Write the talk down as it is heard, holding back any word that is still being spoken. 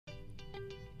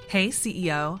Hey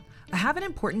CEO, I have an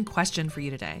important question for you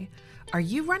today. Are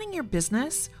you running your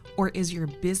business or is your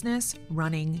business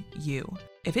running you?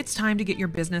 If it's time to get your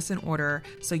business in order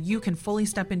so you can fully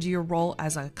step into your role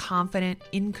as a confident,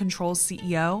 in control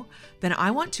CEO, then I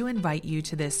want to invite you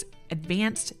to this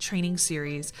advanced training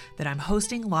series that I'm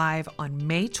hosting live on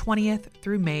May 20th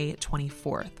through May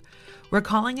 24th. We're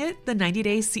calling it the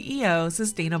 90-Day CEO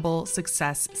Sustainable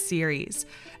Success Series.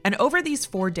 And over these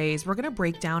 4 days, we're going to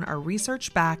break down our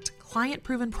research-backed,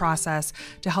 client-proven process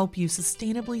to help you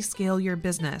sustainably scale your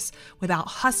business without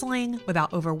hustling,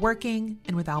 without overworking,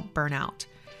 and without burnout.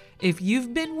 If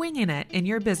you've been winging it in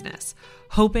your business,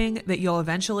 hoping that you'll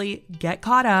eventually get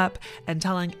caught up and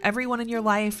telling everyone in your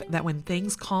life that when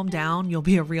things calm down, you'll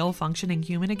be a real functioning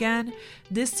human again,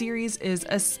 this series is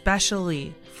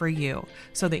especially for you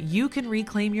so that you can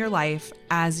reclaim your life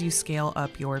as you scale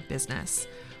up your business.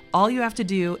 All you have to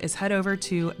do is head over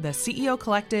to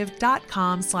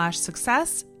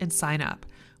theceocollective.com/success and sign up.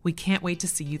 We can't wait to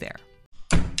see you there.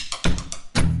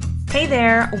 Hey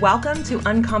there, welcome to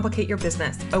Uncomplicate Your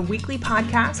Business, a weekly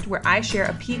podcast where I share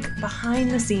a peek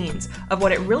behind the scenes of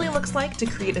what it really looks like to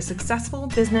create a successful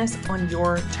business on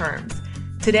your terms.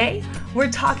 Today, we're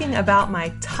talking about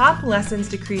my top lessons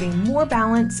to creating more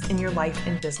balance in your life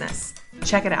and business.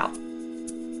 Check it out.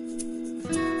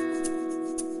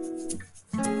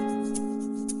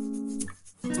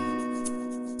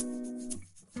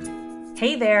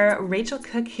 Hey there, Rachel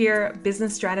Cook here,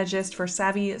 business strategist for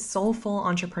savvy, soulful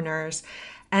entrepreneurs.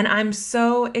 And I'm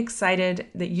so excited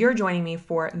that you're joining me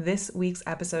for this week's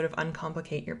episode of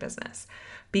Uncomplicate Your Business.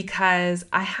 Because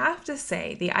I have to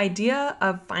say, the idea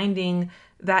of finding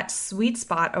that sweet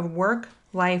spot of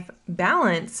work-life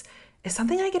balance is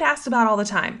something I get asked about all the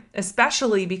time,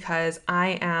 especially because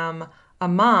I am a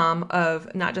mom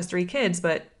of not just 3 kids,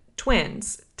 but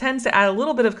twins. Tends to add a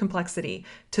little bit of complexity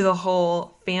to the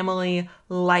whole family,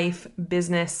 life,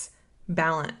 business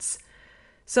balance.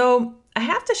 So I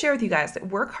have to share with you guys that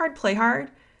work hard, play hard,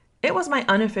 it was my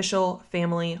unofficial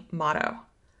family motto.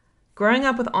 Growing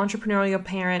up with entrepreneurial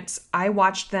parents, I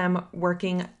watched them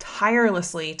working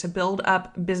tirelessly to build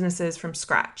up businesses from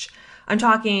scratch. I'm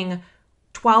talking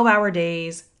 12-hour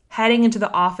days, heading into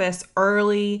the office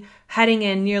early, heading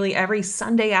in nearly every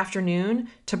Sunday afternoon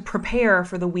to prepare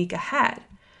for the week ahead.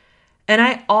 And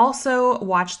I also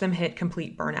watched them hit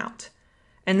complete burnout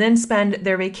and then spend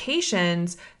their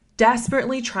vacations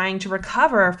desperately trying to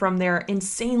recover from their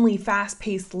insanely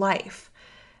fast-paced life.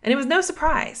 And it was no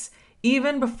surprise.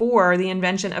 Even before the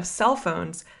invention of cell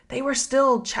phones, they were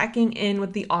still checking in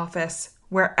with the office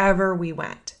wherever we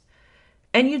went.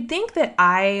 And you'd think that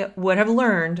I would have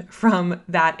learned from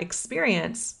that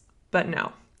experience, but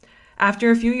no.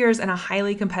 After a few years in a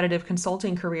highly competitive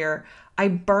consulting career, I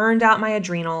burned out my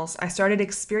adrenals, I started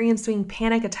experiencing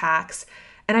panic attacks,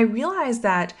 and I realized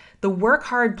that the work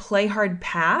hard, play hard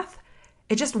path,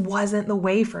 it just wasn't the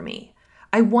way for me.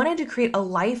 I wanted to create a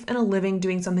life and a living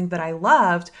doing something that I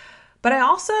loved, but I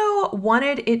also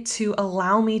wanted it to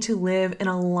allow me to live in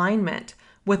alignment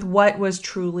with what was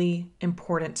truly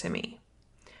important to me.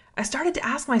 I started to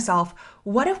ask myself,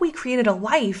 what if we created a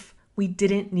life we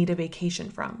didn't need a vacation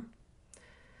from?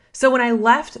 So when I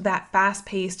left that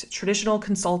fast-paced traditional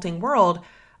consulting world,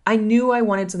 I knew I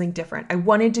wanted something different. I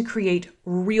wanted to create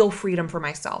real freedom for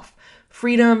myself,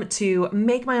 freedom to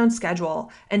make my own schedule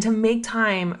and to make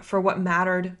time for what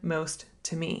mattered most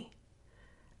to me.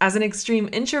 As an extreme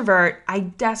introvert, I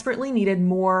desperately needed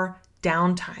more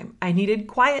downtime. I needed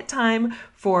quiet time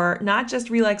for not just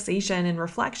relaxation and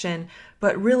reflection,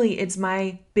 but really it's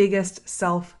my biggest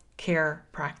self-care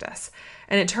practice.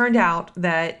 And it turned out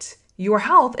that your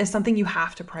health is something you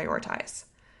have to prioritize.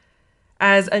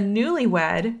 As a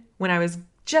newlywed, when I was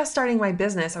just starting my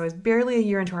business, I was barely a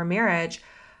year into our marriage,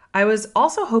 I was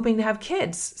also hoping to have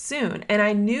kids soon. And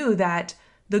I knew that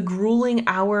the grueling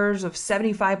hours of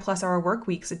 75+ hour work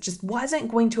weeks, it just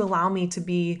wasn't going to allow me to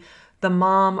be the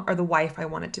mom or the wife I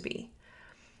wanted to be.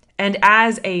 And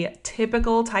as a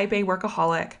typical type A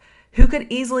workaholic who could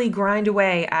easily grind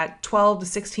away at 12 to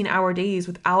 16 hour days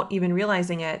without even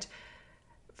realizing it,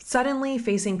 suddenly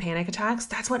facing panic attacks,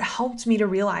 that's what helped me to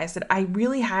realize that I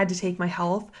really had to take my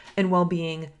health and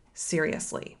well-being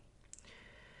seriously.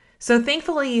 So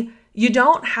thankfully, you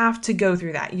don't have to go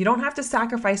through that. You don't have to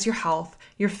sacrifice your health,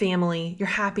 your family, your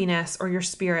happiness, or your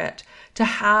spirit to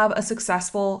have a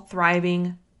successful,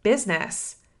 thriving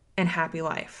business and happy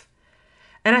life.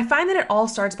 And I find that it all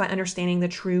starts by understanding the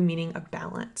true meaning of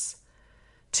balance.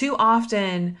 Too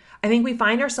often, I think we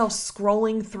find ourselves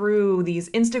scrolling through these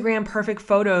Instagram perfect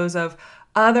photos of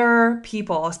other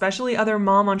people, especially other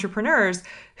mom entrepreneurs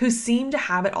who seem to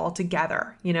have it all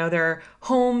together. Their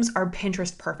homes are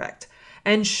Pinterest perfect.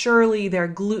 And surely their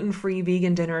gluten-free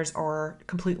vegan dinners are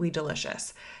completely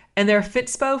delicious. And their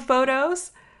Fitspo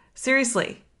photos,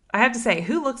 seriously, I have to say,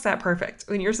 who looks that perfect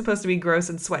when you're supposed to be gross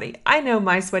and sweaty? I know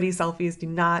my sweaty selfies do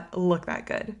not look that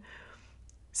good.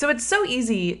 So it's so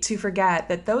easy to forget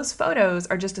that those photos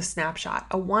are just a snapshot,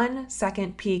 a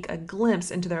 1-second peek, a glimpse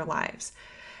into their lives.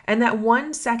 And that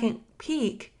 1-second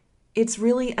peek, it's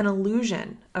really an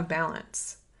illusion of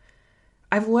balance.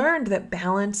 I've learned that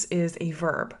balance is a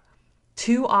verb.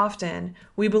 Too often,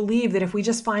 we believe that if we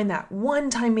just find that one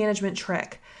time management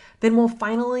trick, then we'll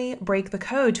finally break the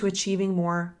code to achieving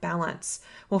more balance.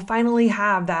 We'll finally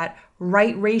have that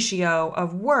right ratio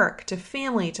of work to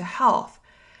family to health.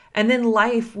 And then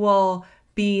life will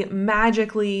be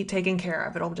magically taken care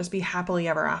of. It'll just be happily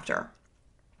ever after.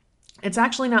 It's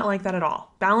actually not like that at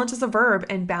all. Balance is a verb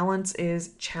and balance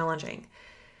is challenging.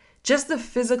 Just the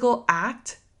physical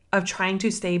act of trying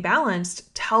to stay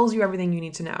balanced tells you everything you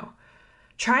need to know.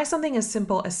 Try something as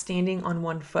simple as standing on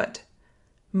one foot.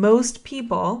 Most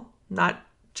people, not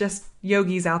just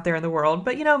yogis out there in the world,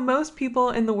 but most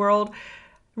people in the world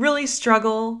really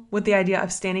struggle with the idea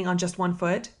of standing on just one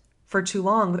foot for too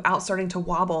long without starting to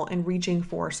wobble and reaching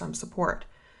for some support.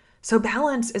 So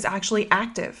balance is actually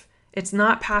active. It's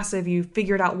not passive. You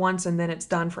figure it out once and then it's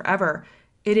done forever.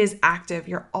 It is active.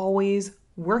 You're always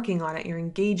working on it. You're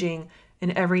engaging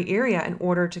in every area in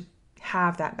order to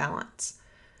have that balance.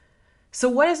 So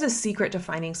what is the secret to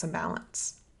finding some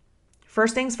balance?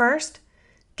 First things first,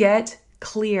 get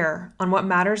clear on what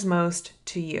matters most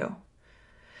to you.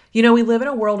 We live in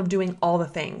a world of doing all the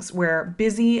things where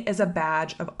busy is a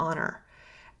badge of honor.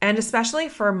 And especially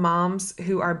for moms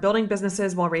who are building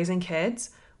businesses while raising kids,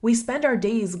 we spend our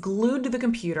days glued to the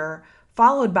computer,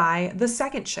 followed by the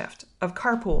second shift of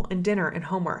carpool and dinner and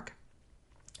homework.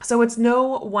 So it's no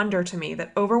wonder to me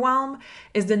that overwhelm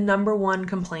is the number one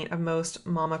complaint of most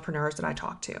mompreneurs that I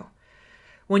talk to.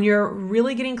 When you're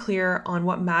really getting clear on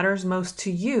what matters most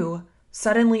to you,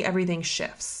 suddenly everything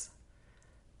shifts.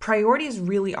 Priorities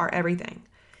really are everything.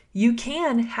 You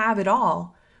can have it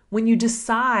all when you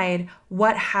decide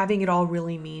what having it all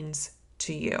really means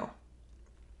to you.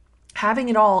 Having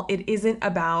it all, it isn't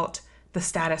about the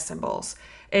status symbols.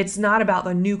 It's not about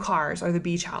the new cars or the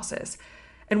beach houses.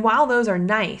 And while those are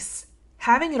nice,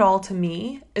 having it all to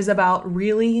me is about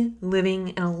really living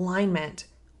in alignment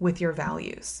with your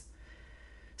values.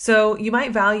 So you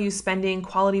might value spending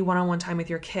quality one-on-one time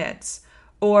with your kids,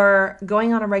 or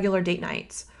going on a regular date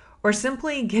nights, or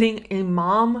simply getting a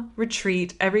mom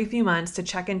retreat every few months to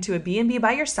check into a B&B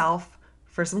by yourself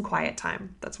for some quiet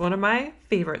time. That's one of my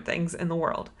favorite things in the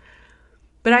world.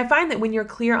 But I find that when you're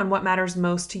clear on what matters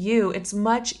most to you, it's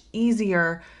much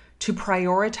easier to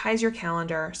prioritize your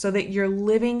calendar so that you're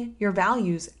living your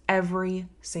values every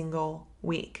single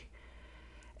week.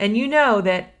 And you know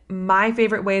that my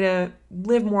favorite way to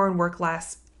live more and work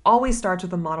less always starts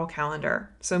with a model calendar.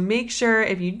 So make sure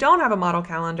if you don't have a model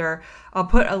calendar, I'll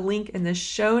put a link in the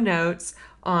show notes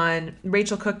on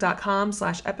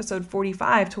rachelcook.com/episode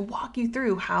 45 to walk you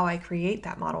through how I create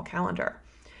that model calendar.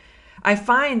 I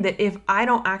find that if I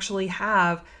don't actually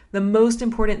have the most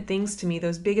important things to me,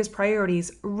 those biggest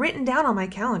priorities written down on my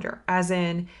calendar, as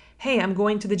in, hey, I'm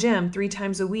going to the gym 3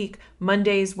 times a week,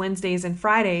 Mondays, Wednesdays, and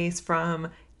Fridays from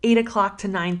 8 o'clock to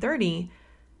 9:30,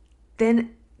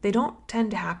 then they don't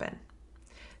tend to happen.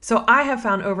 So I have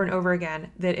found over and over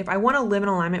again that if I want to live in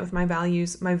alignment with my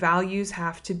values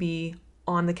have to be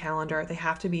on the calendar. They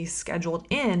have to be scheduled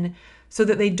in so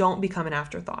that they don't become an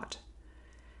afterthought.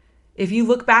 If you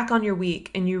look back on your week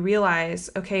and you realize,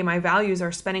 okay, my values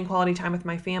are spending quality time with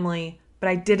my family, but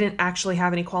I didn't actually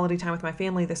have any quality time with my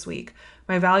family this week.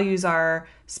 My values are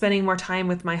spending more time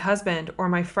with my husband or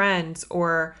my friends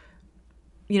or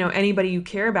anybody you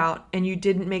care about, and you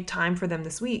didn't make time for them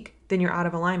this week, then you're out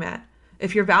of alignment.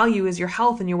 If your value is your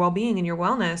health and your well-being and your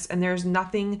wellness, and there's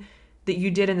nothing that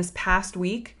you did in this past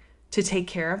week to take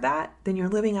care of that, then you're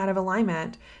living out of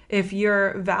alignment. If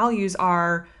your values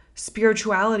are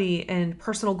spirituality and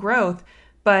personal growth,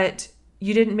 but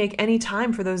you didn't make any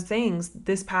time for those things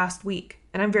this past week,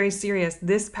 and I'm very serious,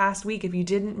 this past week, if you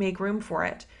didn't make room for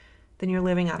it, then you're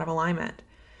living out of alignment.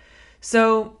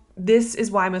 So this is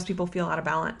why most people feel out of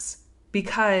balance,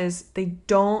 because they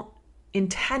don't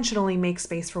intentionally make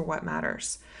space for what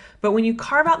matters. But when you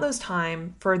carve out those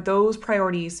time for those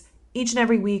priorities each and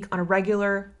every week on a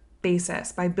regular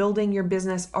basis by building your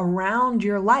business around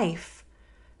your life,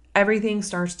 everything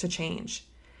starts to change.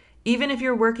 Even if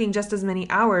you're working just as many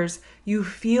hours, you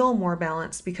feel more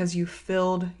balanced because you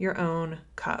filled your own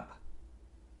cup.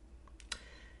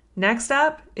 Next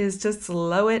up is to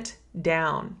slow it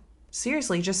down.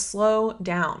 Seriously, just slow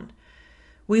down.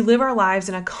 We live our lives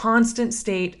in a constant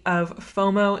state of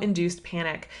FOMO-induced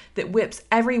panic that whips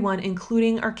everyone,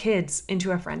 including our kids,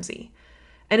 into a frenzy.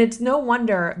 And it's no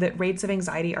wonder that rates of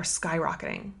anxiety are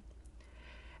skyrocketing.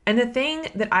 And the thing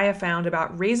that I have found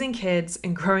about raising kids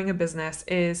and growing a business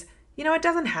is, it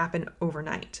doesn't happen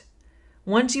overnight.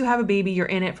 Once you have a baby, you're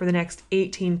in it for the next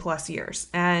 18 plus years.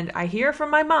 And I hear from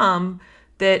my mom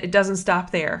that it doesn't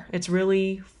stop there. It's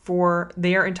really for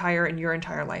their entire and your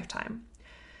entire lifetime.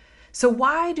 So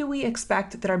why do we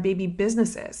expect that our baby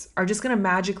businesses are just going to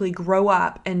magically grow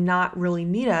up and not really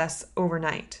need us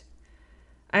overnight?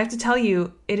 I have to tell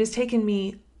you, it has taken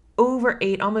me over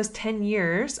 8, almost 10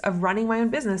 years of running my own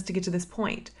business to get to this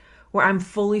point where I'm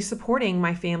fully supporting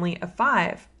my family of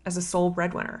 5 as a sole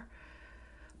breadwinner.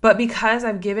 But because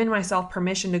I've given myself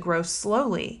permission to grow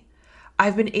slowly,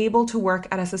 I've been able to work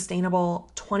at a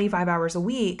sustainable 25 hours a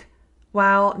week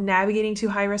while navigating 2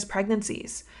 high-risk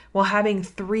pregnancies, while having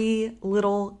 3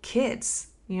 little kids.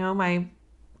 My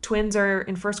twins are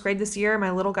in 1st grade this year. My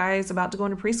little guy is about to go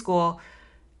into preschool.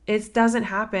 It doesn't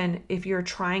happen if you're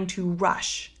trying to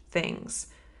rush things.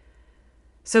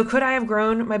 So could I have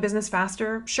grown my business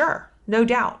faster? Sure, no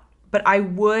doubt. But I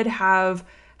would have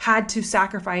had to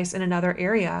sacrifice in another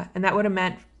area, and that would have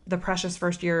meant the precious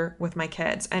first year with my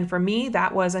kids. And for me,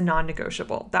 that was a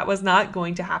non-negotiable. That was not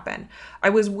going to happen. I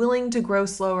was willing to grow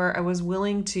slower. I was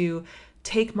willing to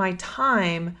take my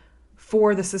time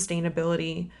for the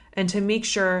sustainability and to make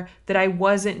sure that I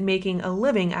wasn't making a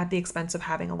living at the expense of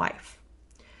having a life.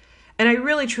 And I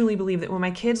really truly believe that when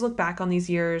my kids look back on these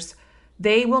years,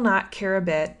 they will not care a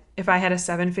bit if I had a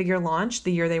 7-figure launch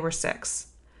the year they were 6.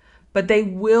 But they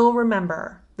will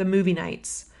remember the movie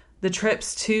nights, the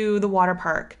trips to the water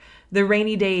park, the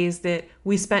rainy days that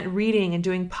we spent reading and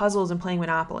doing puzzles and playing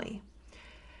Monopoly.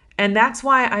 And that's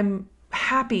why I'm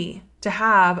happy to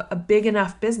have a big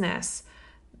enough business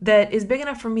that is big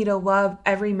enough for me to love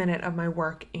every minute of my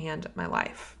work and my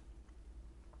life.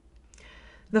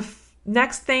 The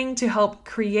next thing to help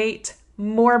create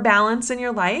more balance in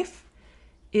your life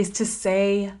is to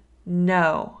say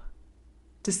no.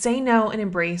 To say no and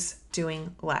embrace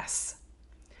doing less.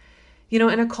 In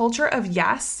a culture of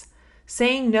yes,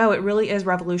 saying no, it really is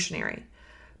revolutionary.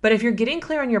 But if you're getting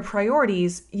clear on your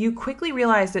priorities, you quickly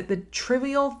realize that the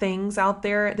trivial things out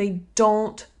there, they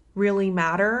don't really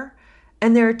matter,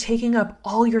 and they're taking up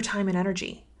all your time and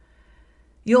energy.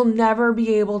 You'll never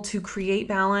be able to create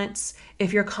balance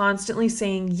if you're constantly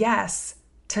saying yes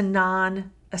to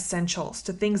non-essentials,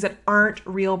 to things that aren't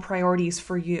real priorities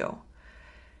for you.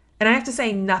 And I have to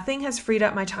say, nothing has freed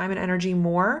up my time and energy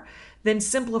more than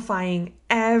simplifying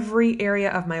every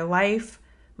area of my life,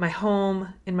 my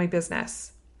home, and my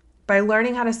business. By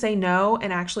learning how to say no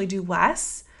and actually do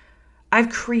less, I've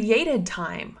created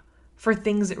time for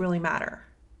things that really matter.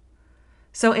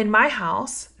 So in my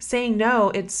house, saying no,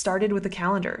 it started with the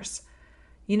calendars.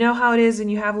 You know how it is when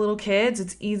you have little kids,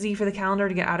 it's easy for the calendar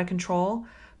to get out of control.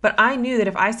 But I knew that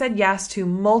if I said yes to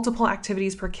multiple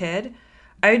activities per kid,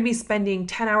 I would be spending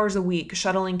 10 hours a week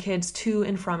shuttling kids to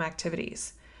and from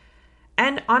activities.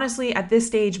 And honestly, at this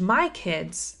stage, my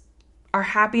kids are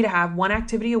happy to have 1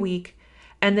 activity a week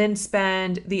and then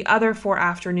spend the other 4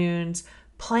 afternoons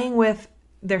playing with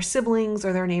their siblings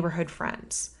or their neighborhood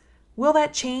friends. Will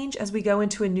that change as we go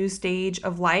into a new stage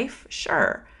of life?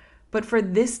 Sure. But for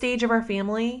this stage of our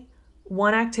family,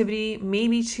 1 activity,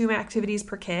 maybe 2 activities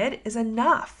per kid is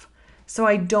enough, so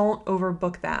I don't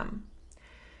overbook them.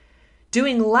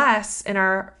 Doing less in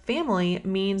our family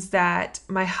means that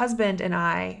my husband and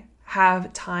I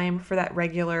have time for that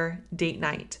regular date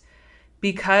night.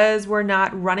 Because we're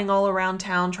not running all around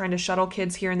town trying to shuttle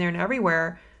kids here and there and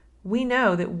everywhere, we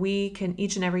know that we can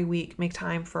each and every week make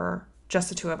time for just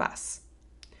the 2 of us.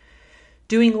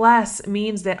 Doing less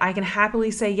means that I can happily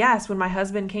say yes when my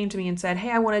husband came to me and said,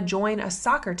 hey, I want to join a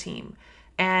soccer team,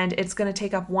 and it's going to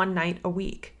take up 1 night a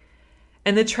week.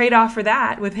 And the trade-off for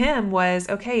that with him was,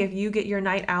 okay, if you get your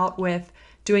night out with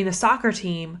doing the soccer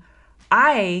team,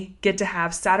 I get to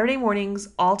have Saturday mornings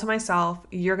all to myself.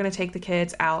 You're going to take the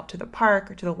kids out to the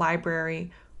park or to the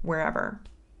library, wherever.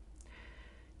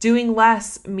 Doing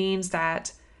less means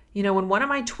that, when one of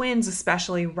my twins,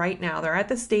 especially right now, they're at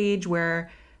the stage where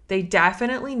they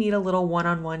definitely need a little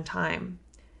one-on-one time.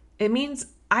 It means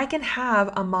I can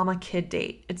have a mama-kid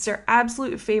date. It's their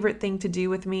absolute favorite thing to do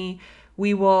with me.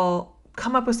 We will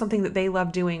come up with something that they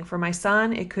love doing. For my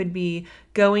son, it could be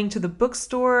going to the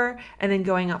bookstore and then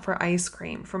going out for ice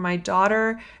cream. For my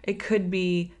daughter, it could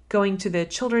be going to the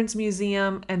children's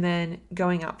museum and then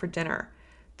going out for dinner.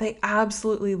 They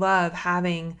absolutely love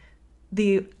having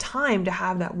the time to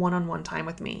have that one-on-one time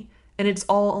with me, and it's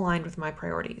all aligned with my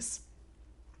priorities.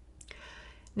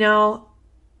 Now,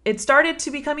 it started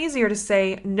to become easier to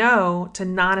say no to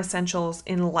non-essentials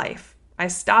in life. I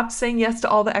stopped saying yes to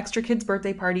all the extra kids'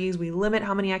 birthday parties. We limit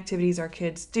how many activities our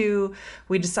kids do.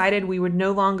 We decided we would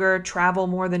no longer travel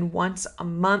more than once a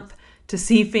month to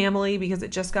see family because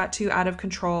it just got too out of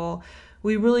control.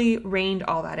 We really reined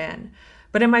all that in.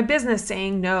 But in my business,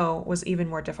 saying no was even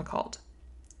more difficult.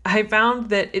 I found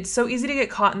that it's so easy to get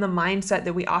caught in the mindset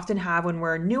that we often have when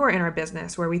we're newer in our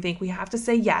business, where we think we have to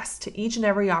say yes to each and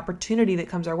every opportunity that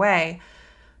comes our way.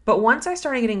 But once I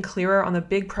started getting clearer on the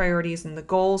big priorities and the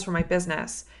goals for my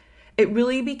business, it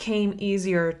really became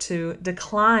easier to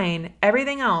decline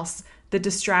everything else that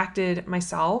distracted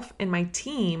myself and my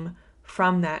team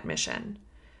from that mission.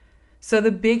 So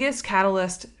the biggest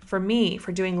catalyst for me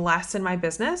for doing less in my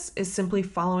business is simply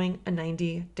following a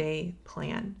 90-day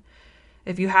plan.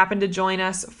 If you happen to join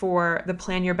us for the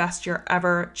Plan Your Best Year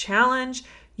Ever challenge,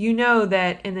 you know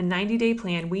that in the 90-day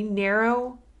plan, we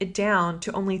narrow it down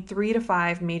to only 3 to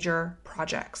 5 major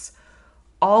projects.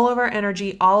 All of our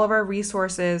energy, all of our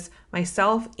resources,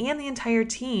 myself and the entire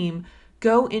team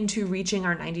go into reaching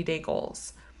our 90-day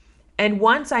goals. And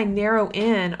once I narrow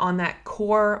in on that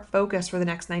core focus for the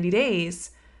next 90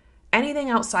 days, anything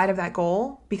outside of that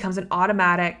goal becomes an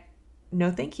automatic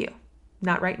no thank you,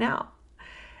 not right now.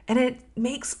 And it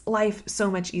makes life so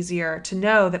much easier to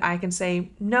know that I can say,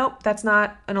 nope, that's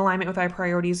not in alignment with our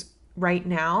priorities right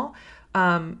now.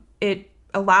 It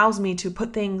allows me to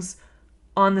put things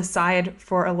on the side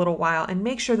for a little while and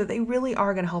make sure that they really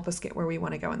are going to help us get where we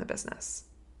want to go in the business.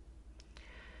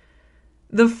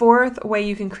 The fourth way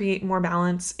you can create more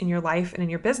balance in your life and in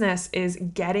your business is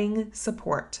getting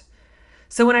support.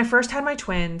 So when I first had my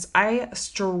twins, I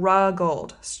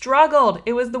struggled.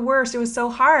 It was the worst. It was so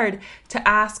hard to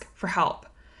ask for help.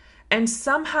 And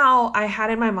somehow I had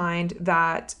in my mind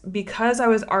that because I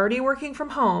was already working from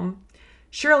home,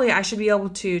 surely I should be able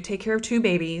to take care of 2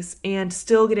 babies and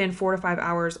still get in 4 to 5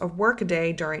 hours of work a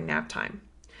day during nap time.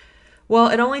 Well,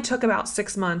 it only took about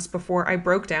 6 months before I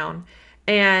broke down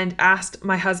and asked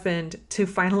my husband to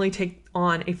finally take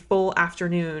on a full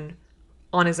afternoon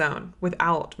on his own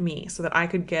without me so that I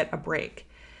could get a break.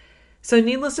 So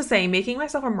needless to say, making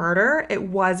myself a martyr, it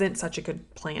wasn't such a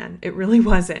good plan. It really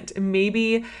wasn't.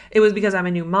 Maybe it was because I'm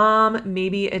a new mom.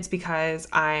 Maybe it's because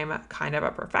I'm kind of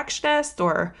a perfectionist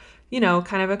or,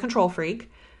 kind of a control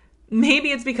freak.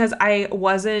 Maybe it's because I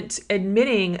wasn't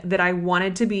admitting that I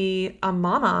wanted to be a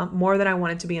mama more than I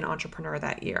wanted to be an entrepreneur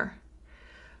that year.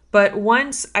 But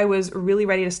once I was really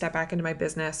ready to step back into my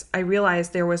business, I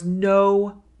realized there was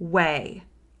no way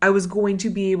I was going to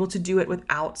be able to do it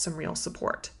without some real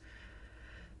support.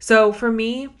 So for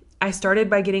me, I started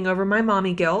by getting over my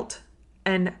mommy guilt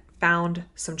and found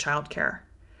some childcare.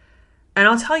 And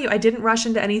I'll tell you, I didn't rush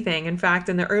into anything. In fact,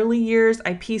 in the early years,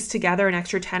 I pieced together an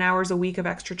extra 10 hours a week of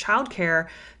extra childcare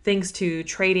thanks to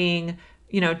trading,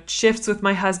 shifts with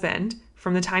my husband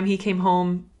from the time he came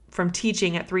home from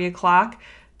teaching at 3 o'clock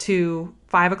to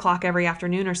 5 o'clock every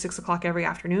afternoon or 6 o'clock every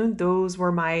afternoon. Those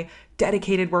were my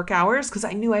dedicated work hours because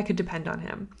I knew I could depend on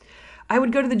him. I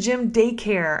would go to the gym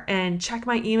daycare and check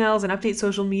my emails and update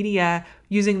social media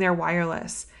using their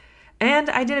wireless. And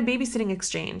I did a babysitting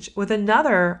exchange with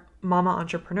another mama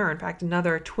entrepreneur. In fact,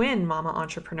 another twin mama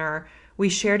entrepreneur. We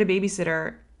shared a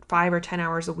babysitter 5 or 10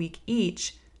 hours a week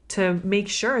each to make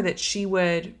sure that she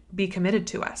would be committed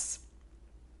to us.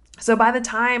 So by the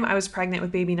time I was pregnant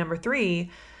with baby number 3,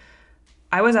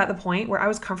 I was at the point where I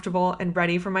was comfortable and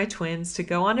ready for my twins to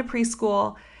go on to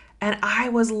preschool. And I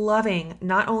was loving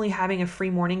not only having a free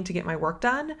morning to get my work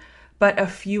done, but a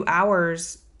few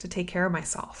hours to take care of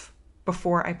myself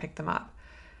before I picked them up.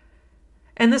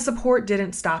 And the support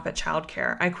didn't stop at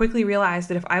childcare. I quickly realized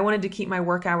that if I wanted to keep my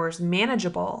work hours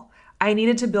manageable, I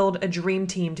needed to build a dream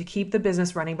team to keep the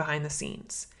business running behind the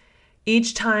scenes.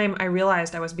 Each time I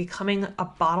realized I was becoming a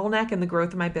bottleneck in the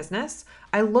growth of my business,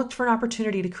 I looked for an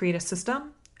opportunity to create a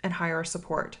system and hire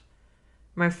support.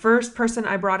 My first person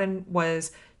I brought in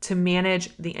was to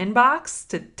manage the inbox,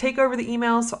 to take over the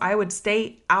emails so I would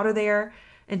stay out of there,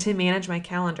 and to manage my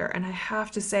calendar. And I have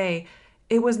to say,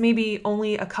 it was maybe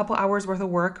only a couple hours worth of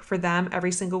work for them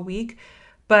every single week,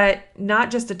 but not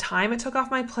just the time it took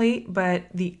off my plate, but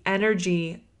the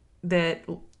energy that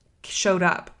showed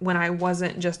up when I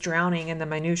wasn't just drowning in the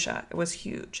minutia. It was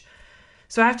huge.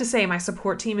 So I have to say, my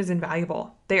support team is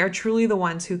invaluable. They are truly the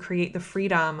ones who create the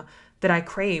freedom that I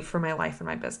crave for my life and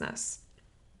my business.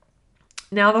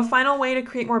 Now, the final way to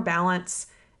create more balance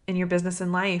in your business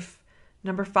and life,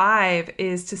 number 5,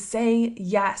 is to say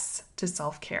yes to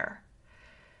self-care.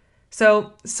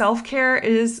 So self-care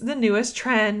is the newest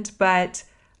trend, but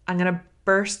I'm going to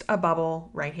burst a bubble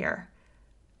right here.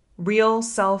 Real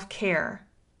self-care.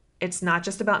 It's not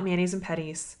just about manis and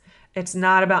petties. It's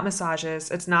not about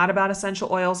massages. It's not about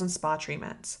essential oils and spa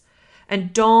treatments.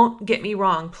 And don't get me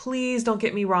wrong. Please don't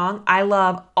get me wrong. I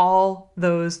love all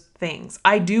those things.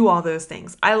 I do all those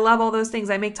things. I love all those things.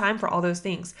 I make time for all those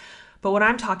things. But what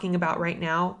I'm talking about right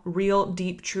now, real,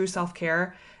 deep, true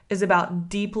self-care, is about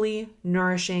deeply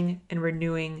nourishing and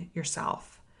renewing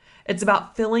yourself. It's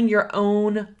about filling your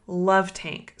own love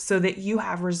tank so that you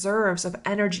have reserves of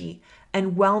energy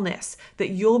and wellness that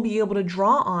you'll be able to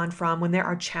draw on from when there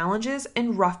are challenges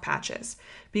and rough patches.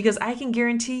 Because I can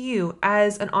guarantee you,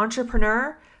 as an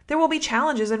entrepreneur, there will be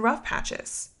challenges and rough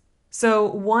patches. So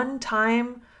a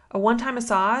one-time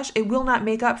massage, it will not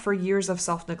make up for years of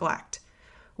self-neglect.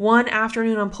 One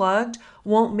afternoon unplugged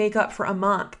won't make up for a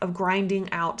month of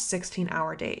grinding out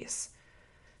 16-hour days.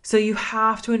 So you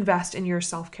have to invest in your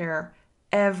self-care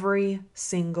every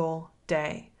single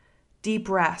day. Deep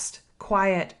rest,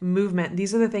 quiet, movement.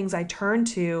 These are the things I turn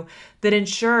to that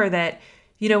ensure that,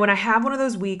 when I have one of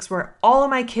those weeks where all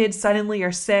of my kids suddenly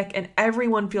are sick and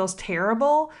everyone feels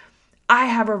terrible, I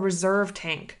have a reserve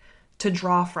tank to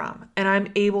draw from and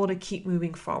I'm able to keep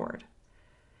moving forward.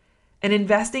 And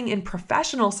investing in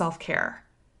professional self-care,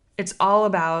 it's all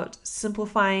about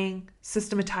simplifying,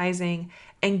 systematizing,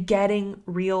 and getting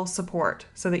real support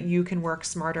so that you can work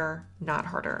smarter, not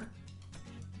harder.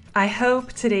 I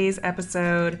hope today's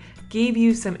episode gave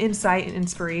you some insight and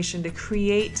inspiration to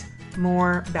create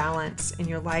more balance in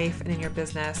your life and in your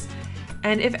business.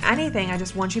 And if anything, I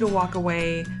just want you to walk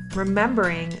away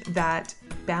remembering that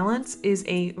balance is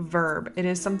a verb. It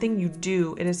is something you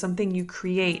do. It is something you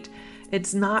create.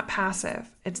 It's not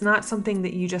passive. It's not something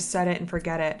that you just set it and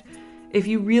forget it. If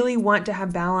you really want to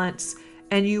have balance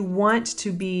and you want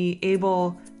to be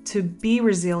able to be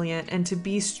resilient and to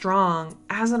be strong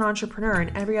as an entrepreneur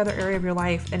in every other area of your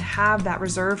life and have that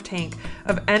reserve tank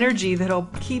of energy that'll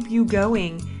keep you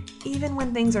going even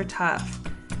when things are tough,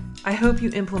 I hope you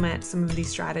implement some of these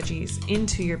strategies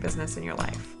into your business and your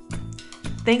life.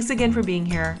 Thanks again for being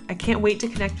here. I can't wait to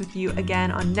connect with you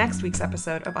again on next week's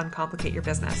episode of Uncomplicate Your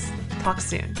Business. Talk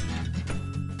soon.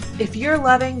 If you're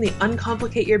loving the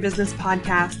Uncomplicate Your Business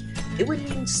podcast, it would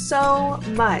mean so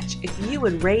much if you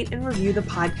would rate and review the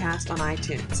podcast on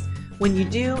iTunes. When you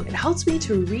do, it helps me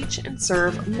to reach and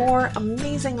serve more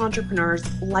amazing entrepreneurs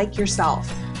like yourself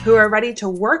who are ready to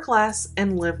work less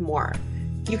and live more.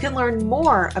 You can learn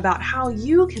more about how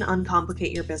you can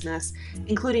uncomplicate your business,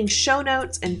 including show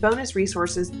notes and bonus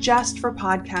resources just for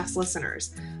podcast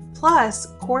listeners, plus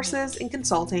courses and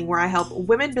consulting where I help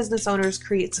women business owners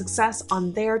create success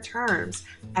on their terms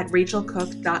at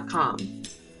rachelcook.com.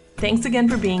 Thanks again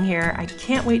for being here. I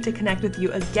can't wait to connect with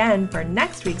you again for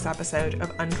next week's episode of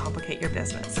Uncomplicate Your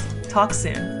Business. Talk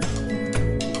soon.